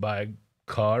money to buy a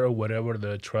car or whatever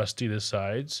the trustee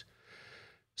decides.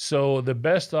 So the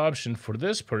best option for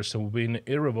this person will be an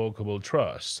irrevocable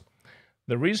trust.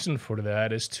 The reason for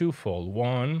that is twofold.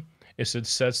 One is it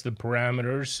sets the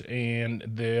parameters, and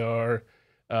they are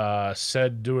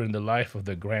set during the life of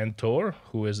the grantor,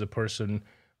 who is the person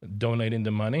donating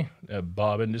the money,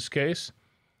 Bob in this case.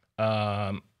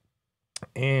 And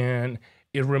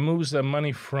it removes that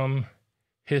money from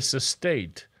his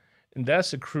estate. And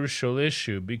that's a crucial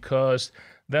issue, because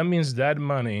that means that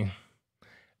money,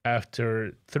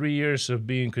 after 3 years of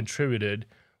being contributed,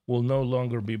 will no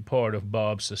longer be part of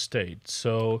Bob's estate.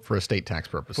 So for estate tax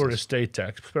purposes. For estate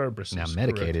tax purposes. Now,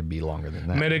 Medicaid would be longer than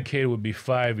that. Medicaid would be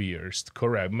 5 years,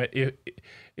 correct.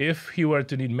 If he were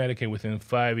to need Medicaid within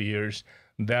 5 years,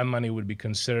 that money would be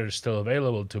considered still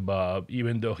available to Bob,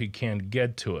 even though he can't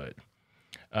get to it.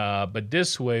 But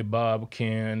this way, Bob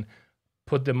can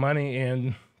put the money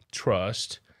in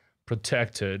trust,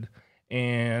 protected,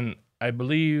 and I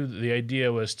believe the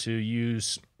idea was to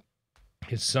use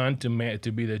his son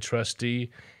to be the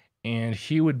trustee, and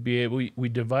he would be able, we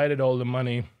divided all the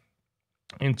money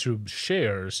into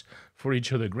shares for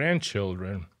each of the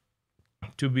grandchildren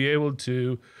to be able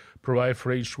to provide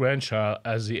for each grandchild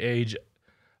as they age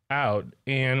out.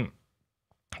 And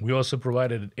we also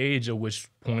provided an age at which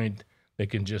point they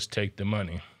can just take the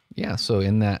money. Yeah, so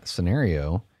in that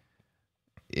scenario,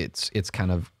 it's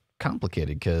kind of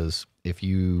complicated, because if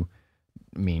you're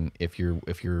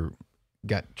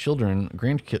got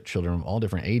grandchildren of all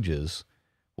different ages,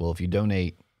 well, if you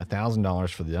donate $1,000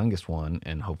 for the youngest one,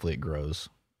 and hopefully it grows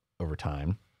over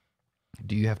time,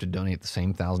 do you have to donate the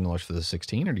same $1,000 for the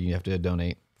 16, or do you have to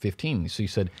donate 15? So you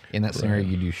said in that scenario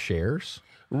you do shares?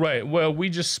 Right. Well, we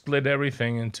just split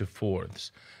everything into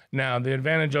fourths. Now, the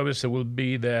advantage obviously will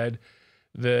be that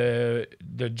the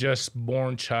just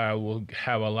born child will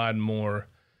have a lot more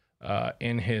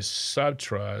in his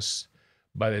subtrust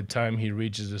by the time he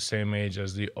reaches the same age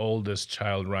as the oldest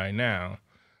child right now.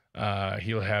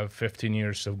 He'll have 15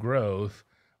 years of growth,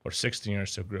 or 16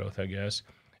 years of growth, I guess,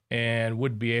 and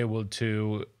would be able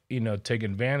to, take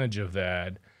advantage of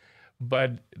that.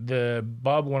 But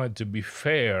Bob wanted to be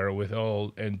fair with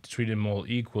all and treat them all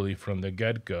equally from the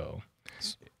get-go.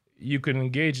 You can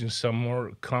engage in some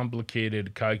more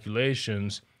complicated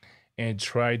calculations and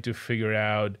try to figure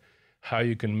out how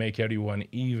you can make everyone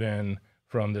even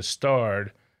from the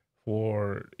start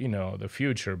for, the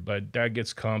future. But that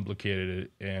gets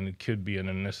complicated, and it could be an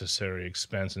unnecessary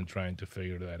expense in trying to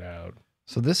figure that out.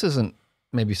 So this isn't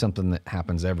maybe something that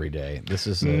happens every day. This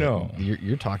is no.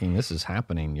 You're talking. This is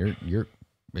happening. You're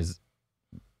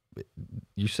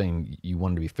saying you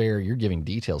wanted to be fair. You're giving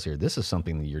details here. This is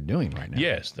something that you're doing right now.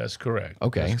 Yes, that's correct.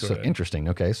 Okay, that's so correct. interesting.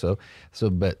 Okay, so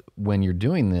but when you're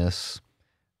doing this,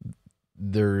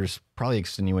 there's probably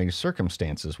extenuating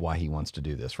circumstances why he wants to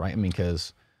do this, right? I mean,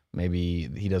 because maybe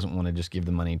he doesn't want to just give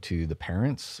the money to the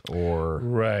parents, or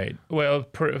right. Well,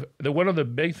 one of the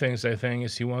big things I think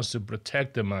is he wants to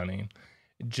protect the money,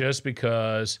 just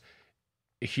because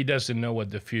he doesn't know what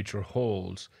the future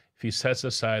holds. If he sets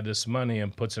aside this money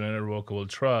and puts in an irrevocable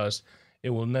trust,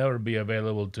 it will never be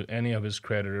available to any of his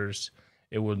creditors.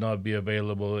 It will not be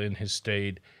available in his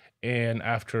state. And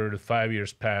after the 5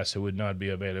 years pass, it would not be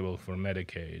available for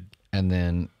Medicaid. And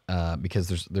then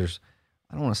because there's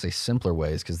I don't want to say simpler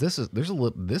ways, because this is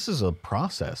a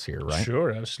process here, right?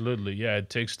 Sure, absolutely. Yeah, it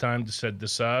takes time to set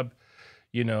this up.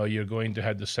 You're going to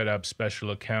have to set up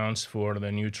special accounts for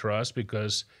the new trust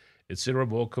because it's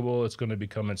irrevocable. It's going to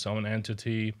become its own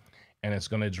entity, and it's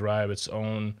going to drive its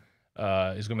own.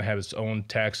 It's going to have its own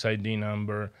tax ID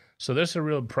number. So there's a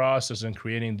real process in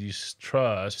creating these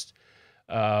trusts.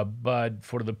 But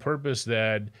for the purpose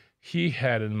that he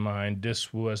had in mind,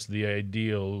 this was the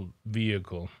ideal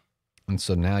vehicle. And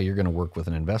so now you're going to work with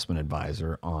an investment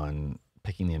advisor on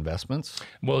picking the investments?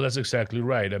 Well, that's exactly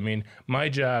right. I mean, my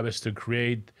job is to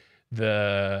create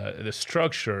the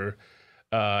structure.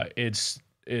 It's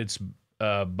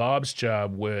Bob's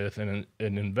job with an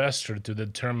investor to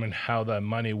determine how that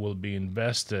money will be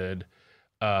invested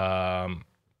for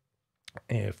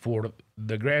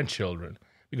the grandchildren,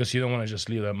 because you don't want to just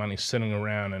leave that money sitting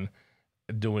around and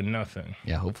doing nothing.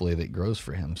 Yeah, hopefully that grows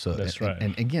for him. So that's right.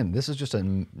 And again, this is just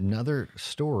another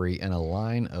story and a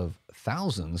line of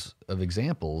thousands of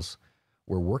examples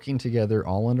where working together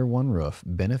all under one roof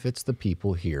benefits the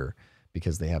people here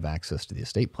because they have access to the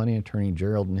estate planning attorney,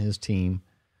 Gerald and his team,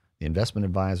 the investment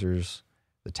advisors,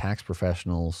 the tax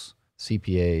professionals,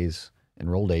 CPAs,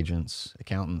 enrolled agents,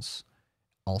 accountants,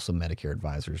 also Medicare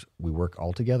advisors. We work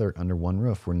all together under one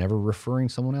roof. We're never referring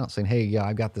someone out saying, hey, yeah,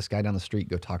 I've got this guy down the street,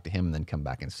 go talk to him and then come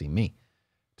back and see me. It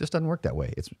just doesn't work that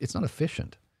way. It's not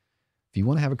efficient. If you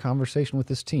want to have a conversation with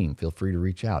this team, feel free to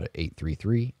reach out at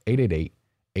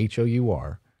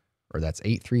 833-888-HOUR, or that's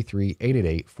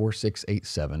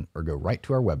 833-888-4687, or go right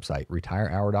to our website,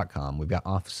 retirehour.com. We've got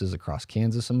offices across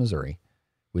Kansas and Missouri.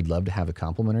 We'd love to have a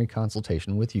complimentary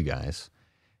consultation with you guys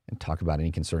and talk about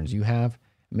any concerns you have,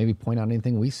 and maybe point out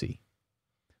anything we see.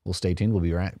 Well, stay tuned. We'll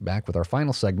be right back with our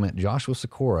final segment. Joshua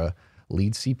Cicora,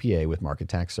 lead CPA with Market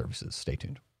Tax Services. Stay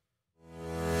tuned.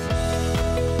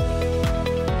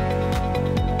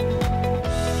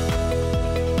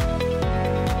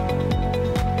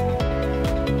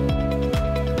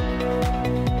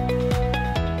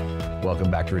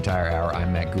 Welcome back to Retire Hour.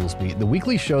 I'm Matt Goolsby, the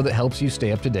weekly show that helps you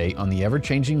stay up to date on the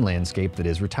ever-changing landscape that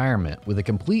is retirement, with a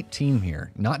complete team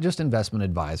here, not just investment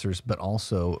advisors, but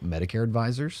also Medicare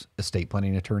advisors, estate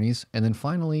planning attorneys, and then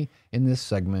finally, in this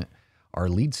segment, our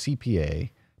lead CPA,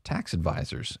 tax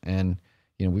advisors. And,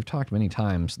 we've talked many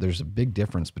times, there's a big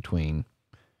difference between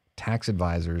tax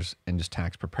advisors and just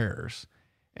tax preparers.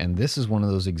 And this is one of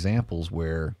those examples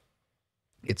where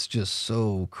it's just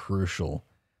so crucial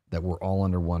that we're all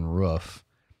under one roof,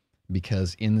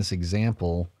 because in this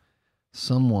example,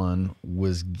 someone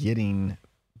was getting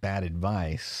bad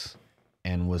advice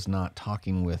and was not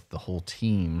talking with the whole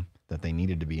team that they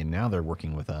needed to be. And now they're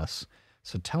working with us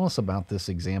So tell us about this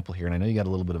example here. And I know you got a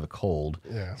little bit of a cold.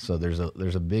 Yeah. So there's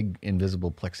a big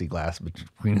invisible plexiglass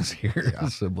between us here.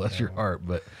 So bless your heart.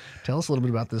 But tell us a little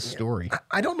bit about this story.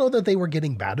 I don't know that they were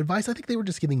getting bad advice. I think they were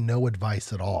just getting no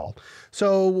advice at all.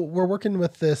 So we're working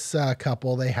with this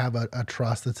couple. They have a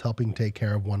trust that's helping take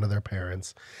care of one of their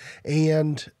parents.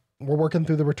 And we're working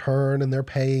through the return, and they're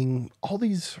paying all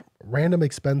these random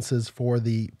expenses for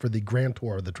the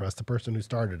grantor of the trust, the person who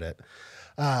started it,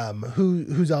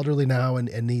 who's elderly now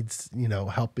and needs,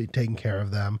 help taking care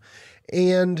of them.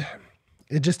 And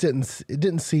it just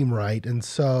didn't seem right. And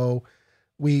so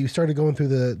we started going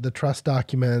through the trust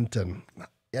document. And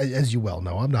as you well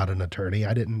know, I'm not an attorney.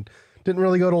 I didn't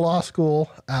really go to law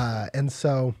school. And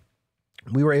so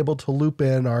we were able to loop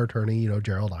in our attorney,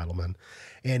 Gerald Eidelman,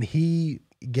 and he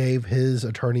gave his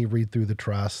attorney read through the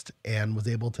trust and was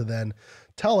able to then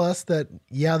tell us that,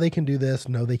 yeah, they can do this.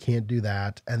 No, they can't do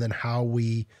that. And then how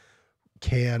we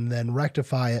can then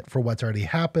rectify it for what's already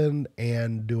happened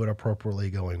and do it appropriately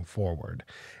going forward.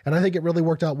 And I think it really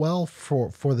worked out well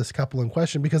for this couple in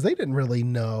question, because they didn't really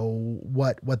know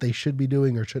what they should be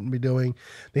doing or shouldn't be doing.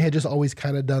 They had just always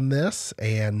kind of done this,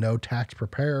 and no tax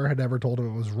preparer had ever told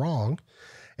them it was wrong.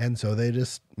 And so they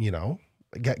just,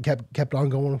 kept on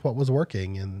going with what was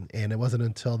working. And it wasn't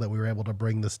until that we were able to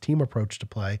bring this team approach to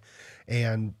play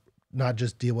and not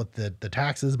just deal with the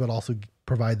taxes, but also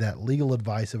provide that legal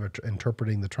advice of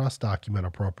interpreting the trust document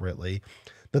appropriately,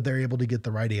 that they're able to get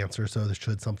the right answer. So that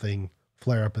should something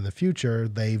flare up in the future,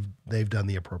 they've done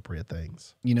the appropriate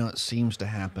things. It seems to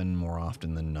happen more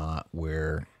often than not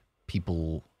where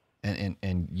people,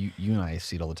 and you and I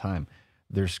see it all the time,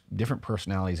 there's different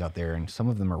personalities out there, and some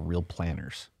of them are real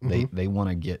planners. They want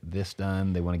to get this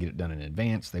done. They want to get it done in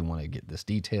advance. They want to get this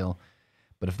detail.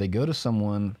 But if they go to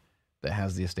someone that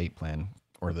has the estate plan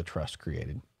or the trust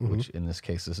created, which in this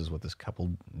case, this is what this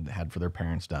couple had for their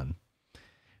parents done,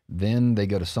 then they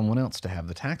go to someone else to have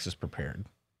the taxes prepared,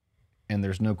 and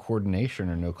there's no coordination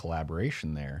or no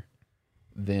collaboration there,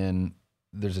 then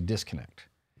there's a disconnect.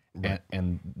 Right.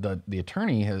 And the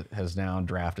attorney has now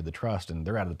drafted the trust, and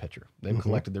they're out of the picture. They've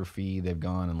collected their fee. They've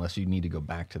gone. Unless you need to go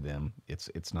back to them,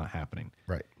 it's not happening.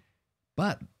 Right.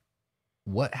 But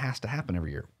what has to happen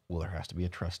every year? Well, there has to be a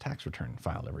trust tax return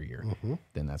filed every year.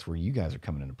 Then that's where you guys are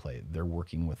coming into play. They're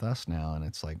working with us now, and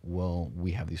it's like, well,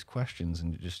 we have these questions,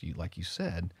 and just like you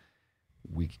said,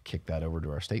 we could kick that over to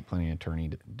our estate planning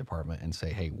attorney department and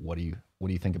say, hey, what do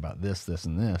you think about this, this,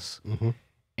 and this?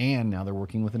 And now they're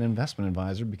working with an investment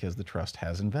advisor because the trust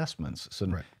has investments. So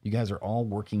you guys are all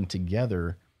working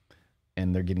together,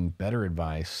 and they're getting better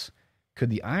advice.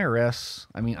 Could the IRS,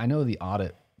 I know the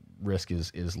audit risk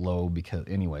is low because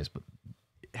anyways, but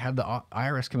had the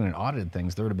IRS come in and audited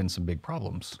things, there would have been some big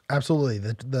problems. Absolutely.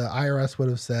 The IRS would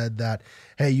have said that,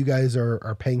 hey, you guys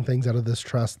are paying things out of this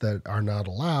trust that are not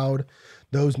allowed.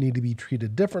 Those need to be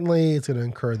treated differently. It's going to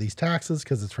incur these taxes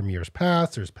because it's from years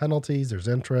past. There's penalties. There's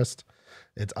interest.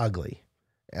 It's ugly.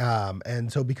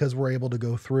 And so because we're able to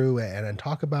go through and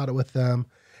talk about it with them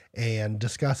and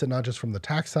discuss it, not just from the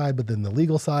tax side, but then the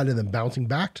legal side, and then bouncing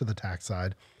back to the tax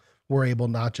side, we're able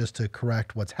not just to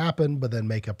correct what's happened, but then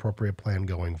make appropriate plan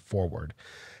going forward.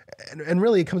 And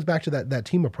really it comes back to that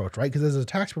team approach, right? Because as a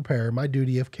tax preparer, my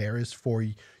duty of care is for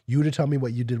you to tell me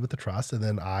what you did with the trust, and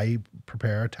then I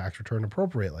prepare a tax return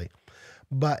appropriately.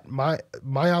 But my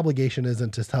obligation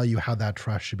isn't to tell you how that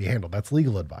trust should be handled. That's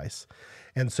legal advice.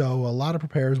 And so a lot of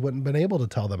preparers wouldn't have been able to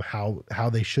tell them how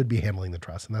they should be handling the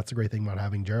trust. And that's the great thing about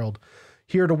having Gerald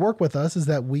here to work with us, is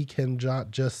that we can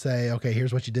just say, okay,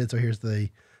 here's what you did, so here's the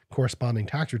corresponding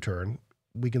tax return.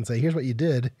 We can say, here's what you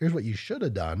did, here's what you should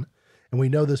have done. And we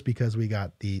know this because we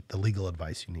got the legal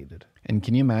advice you needed. And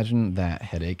can you imagine that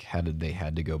headache? They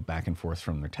had to go back and forth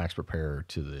from their tax preparer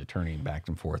to the attorney, back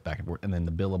and forth, and then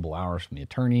the billable hours from the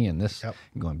attorney, and this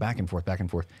going back and forth,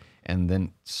 and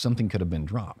then something could have been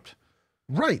dropped.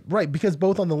 Right. Because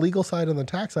both on the legal side and the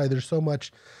tax side, there's so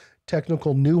much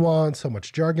technical nuance, so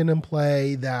much jargon in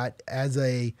play that as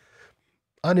a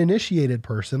uninitiated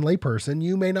layperson,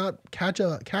 you may not catch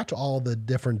all the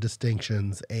different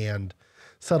distinctions and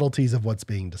subtleties of what's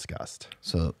being discussed.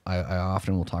 So I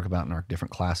often will talk about in our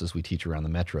different classes we teach around the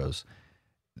metros,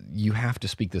 you have to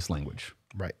speak this language.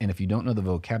 Right. And if you don't know the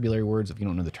vocabulary words, if you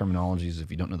don't know the terminologies, if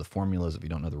you don't know the formulas, if you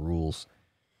don't know the rules,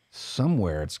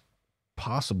 somewhere it's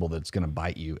possible that it's going to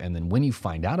bite you. And then when you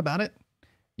find out about it,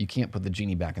 you can't put the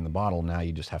genie back in the bottle. Now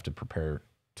you just have to prepare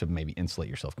to maybe insulate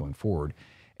yourself going forward.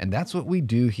 And that's what we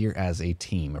do here as a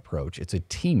team approach. It's a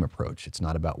team approach. It's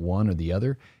not about one or the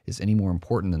other is any more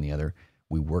important than the other.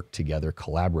 We work together,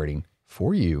 collaborating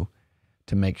for you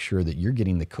to make sure that you're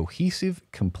getting the cohesive,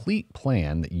 complete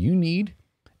plan that you need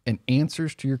and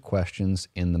answers to your questions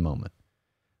in the moment.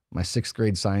 My 6th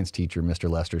grade science teacher, Mr.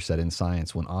 Lester, said in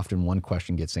science, when often one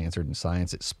question gets answered in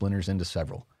science, it splinters into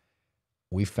several.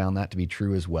 We found that to be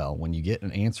true as well. When you get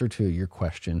an answer to your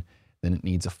question, then it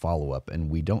needs a follow-up, and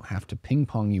we don't have to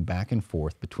ping-pong you back and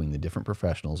forth between the different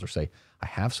professionals or say, I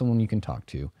have someone you can talk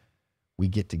to. We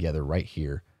get together right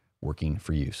here working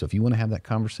for you. So if you want to have that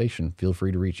conversation, feel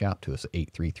free to reach out to us at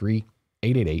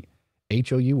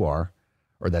 833-888-HOUR,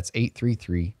 or that's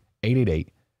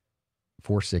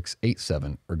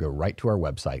 833-888-4687, or go right to our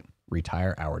website,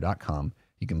 retirehour.com.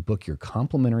 You can book your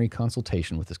complimentary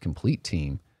consultation with this complete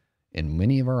team in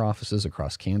many of our offices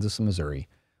across Kansas and Missouri.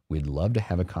 We'd love to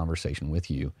have a conversation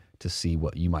with you to see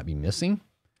what you might be missing,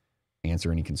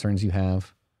 answer any concerns you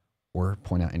have, or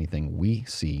point out anything we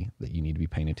see that you need to be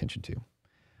paying attention to.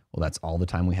 Well, that's all the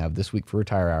time we have this week for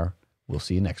Retire Hour. We'll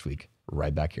see you next week,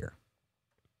 right back here.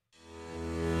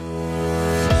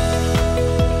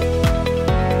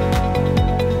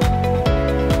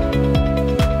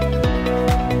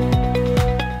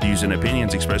 Views and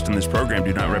opinions expressed in this program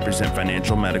do not represent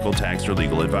financial, medical, tax, or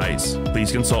legal advice.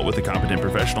 Please consult with a competent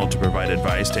professional to provide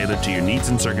advice tailored to your needs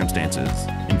and circumstances.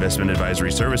 Investment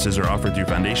advisory services are offered through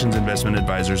Foundations Investment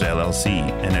Advisors, LLC,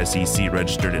 an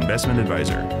SEC-registered investment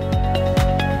advisor.